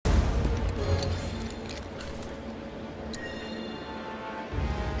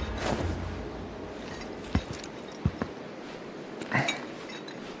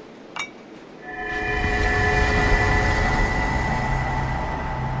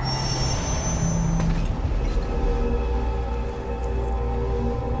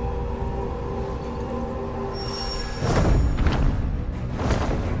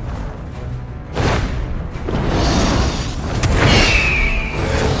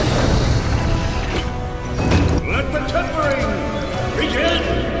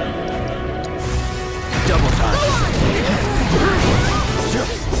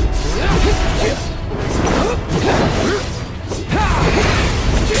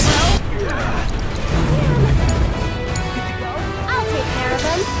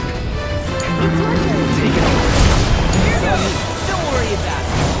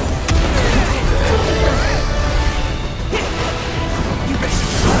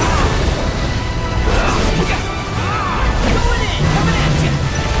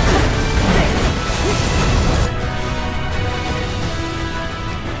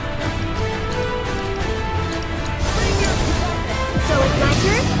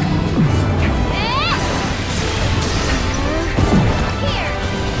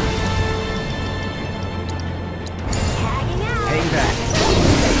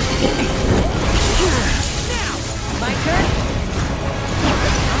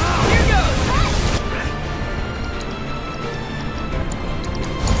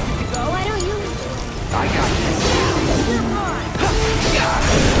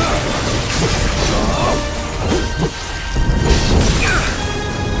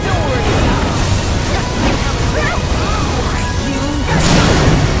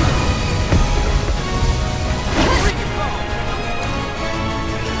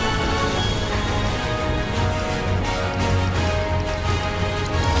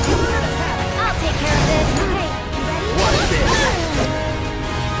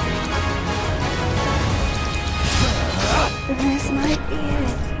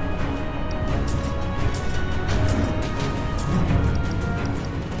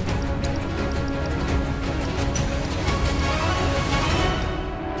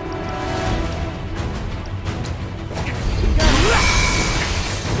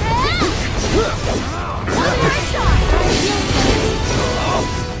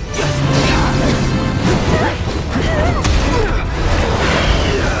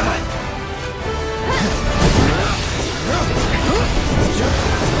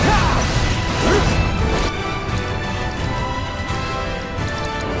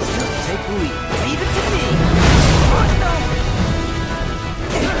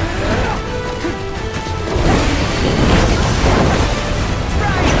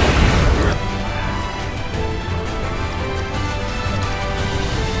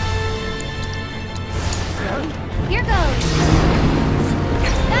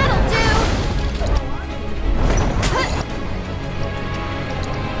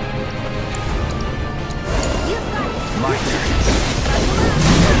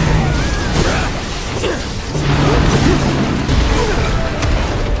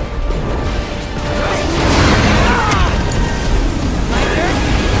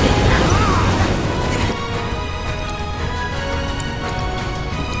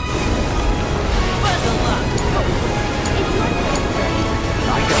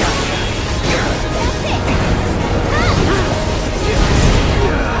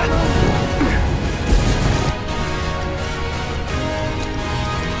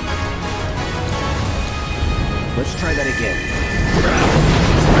Let's try that again.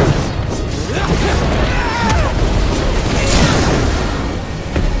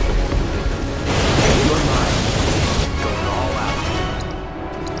 You're mine. Going all out.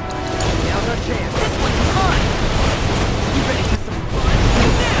 Now's our chance. This one's mine. You ready for some fun?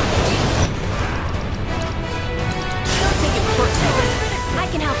 Now! Don't take it personally. I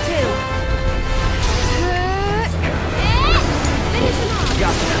can help too. Finish him off.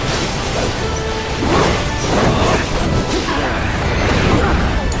 Gotcha.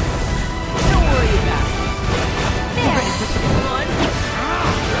 Don't worry about it. There. You ready for some fun?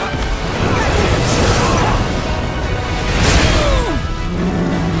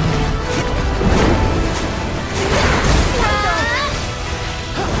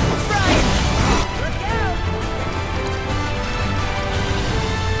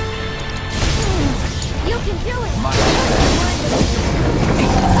 You can do it.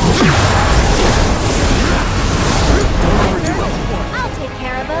 I'll take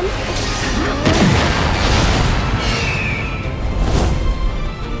care of him.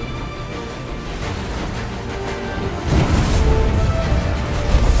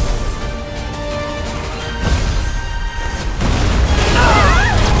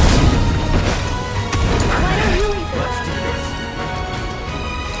 Why don't you leave? Let's do this.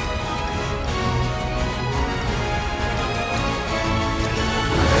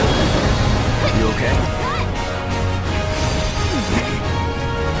 You okay?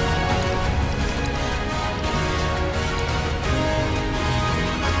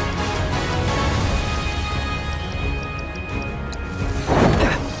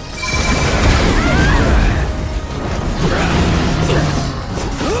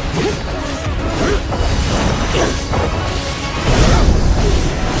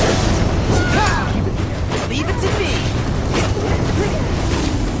 Leave it to me!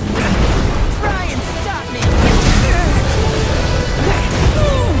 Try and stop me!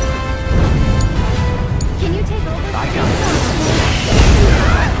 Can you take over? I got it.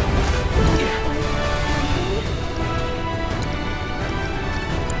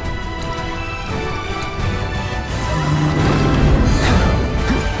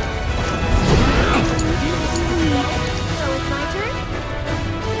 So it's my turn?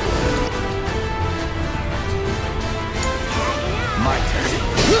 My turn.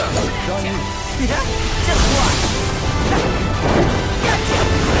 Yeah? Just watch! Gotcha!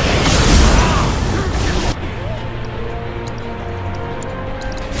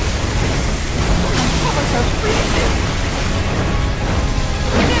 Almost are freezing!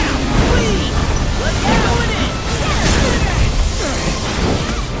 Now, please! Let's get going in!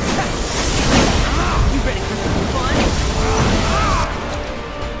 You ready for some fun?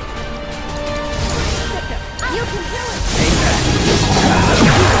 You can do it! Take that.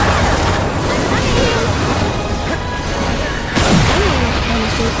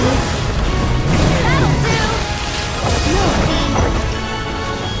 That'll do! You'll see!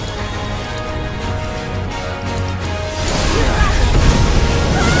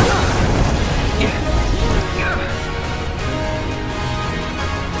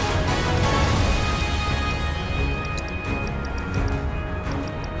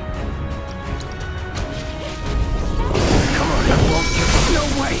 Come on, I won't give up. No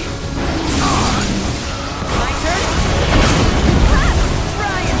way. My turn?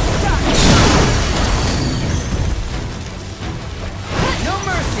 Try and stop me! No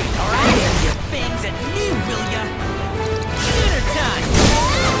mercy, alright? Your fangs at me, will ya? Dinner time!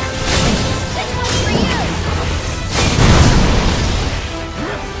 This one's for you!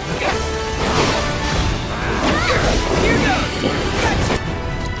 Here goes! Gotcha!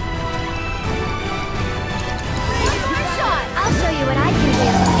 One more shot! I'll show you what I can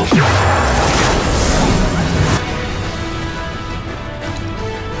do.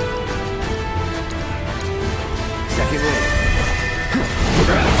 Second win.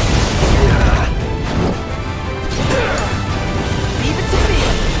 Leave it to me!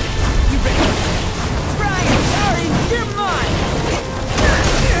 You ready? Try and sorry, you're mine!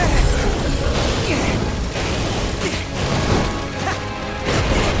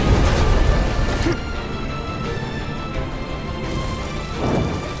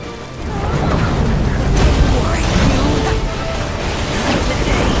 Worry, you!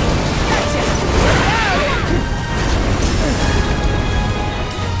 Today! Gotcha!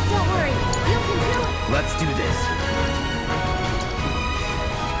 Don't worry, you can do it! Let's do this.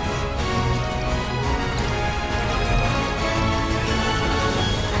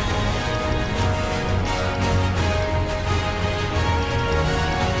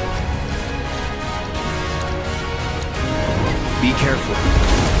 Be careful.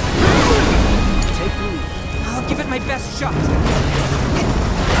 Take the lead. I'll give it my best shot.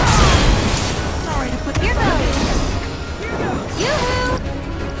 Sorry to put Here this goes. Yoo-hoo!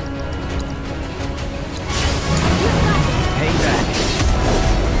 Payback.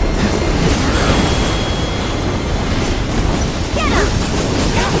 Get him!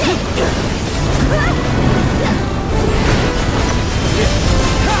 That's it!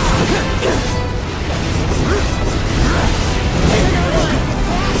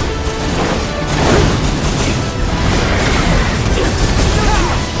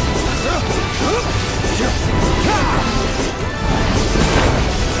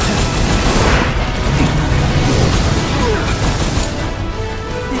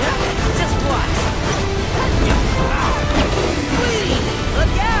 Just watch.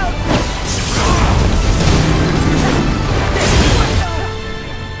 Look out!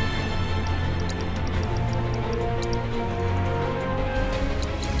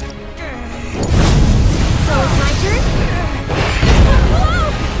 So it's my turn?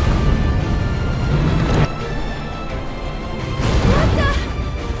 What the?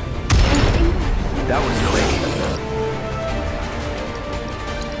 That was quick.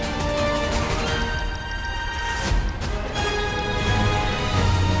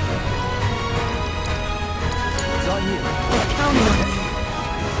 It's on you. Counting on you.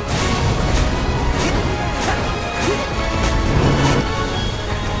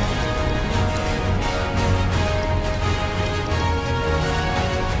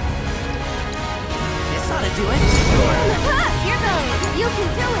 This ought to do it. Here goes. You can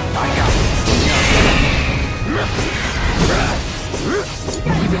do it. I got it.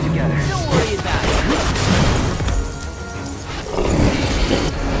 Keep it together. Don't worry about it.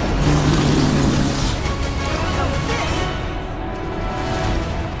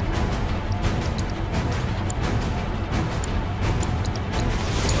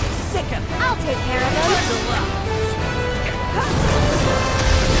 Sick of I'll take care of them. good luck.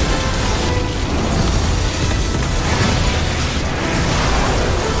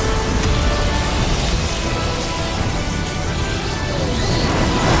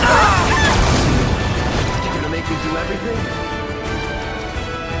 You're gonna make me do everything?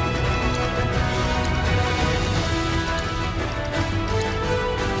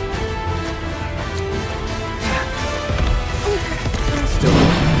 Still.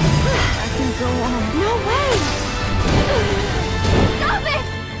 I can go on. No way! Stop it!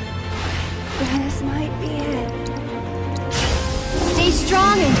 This might be it. Stay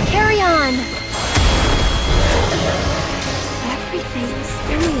strong and carry on. Everything's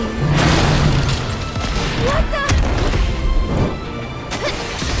singing. What the?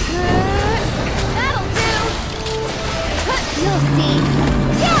 That'll do. You'll see.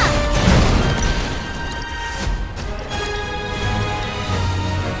 Yeah!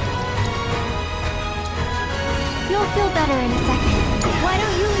 You'll feel better in a second. Why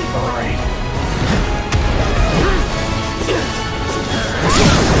don't you leave the All way? right.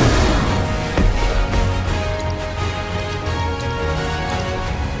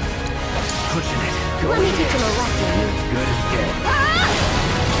 Pushing it. Let me teach him a lesson. Good as dead. Ah!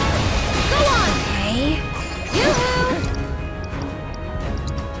 Go on! Okay. Yoo-hoo!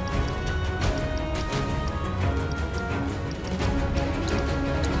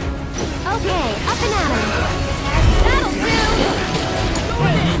 Okay, up and at 'em. That'll do! You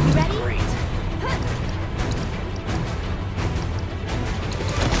ready?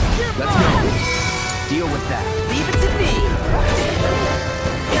 Let's go. Deal with that. Leave it to me.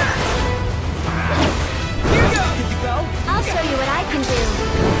 Here you go. Good to go. I'll show you what I can do.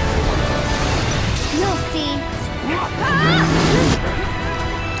 You'll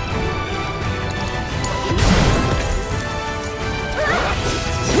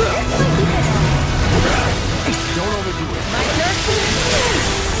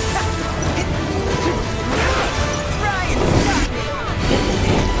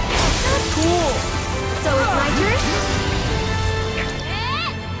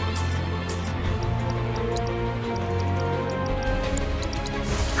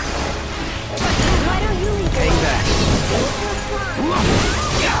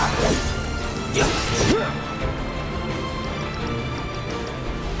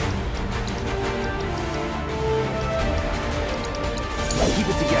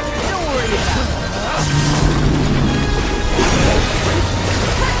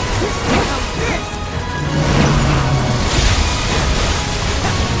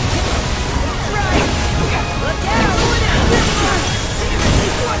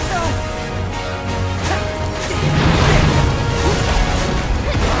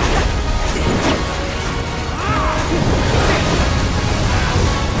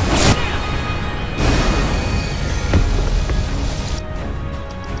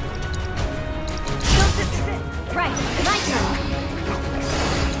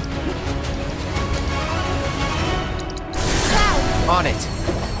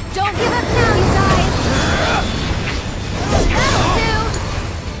Don't give up now, you guys! That'll do!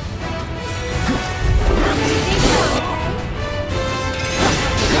 Stay strong,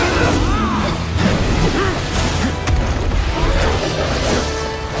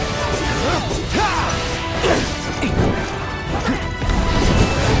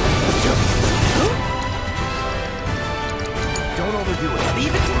 Don't overdo it.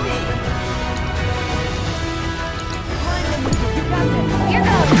 Leave it to me. Here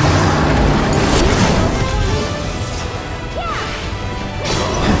goes!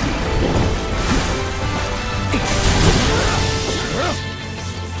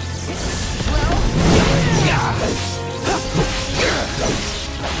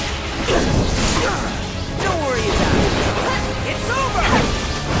 Don't worry about it. It's over.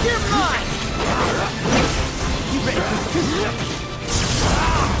 You're mine. You ready for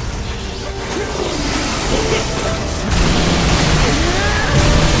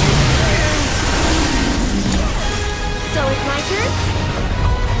So it's my turn?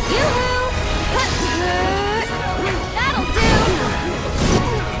 Yoo-hoo! That'll do!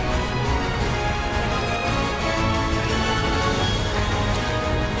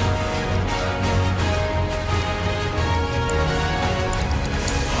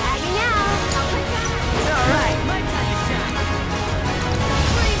 Tagging out! It's all right. My time to shine.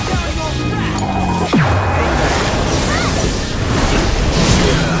 Freeze down your wrath.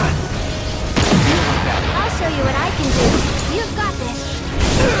 I'll show you what I can do. You've got this.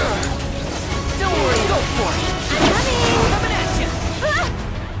 Don't worry. Go for it. I'm coming! Coming at you. Ah!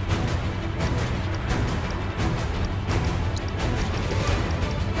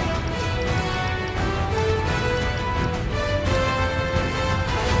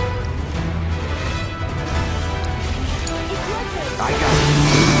 I got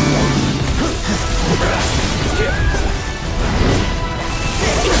it.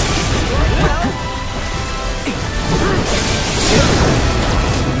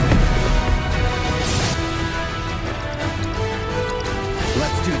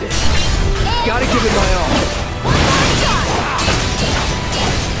 Let's do this. Gotta give it my all. One more shot!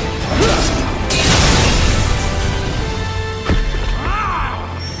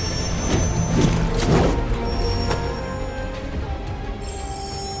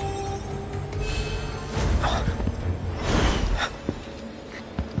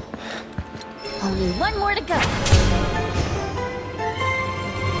 Only one more to go.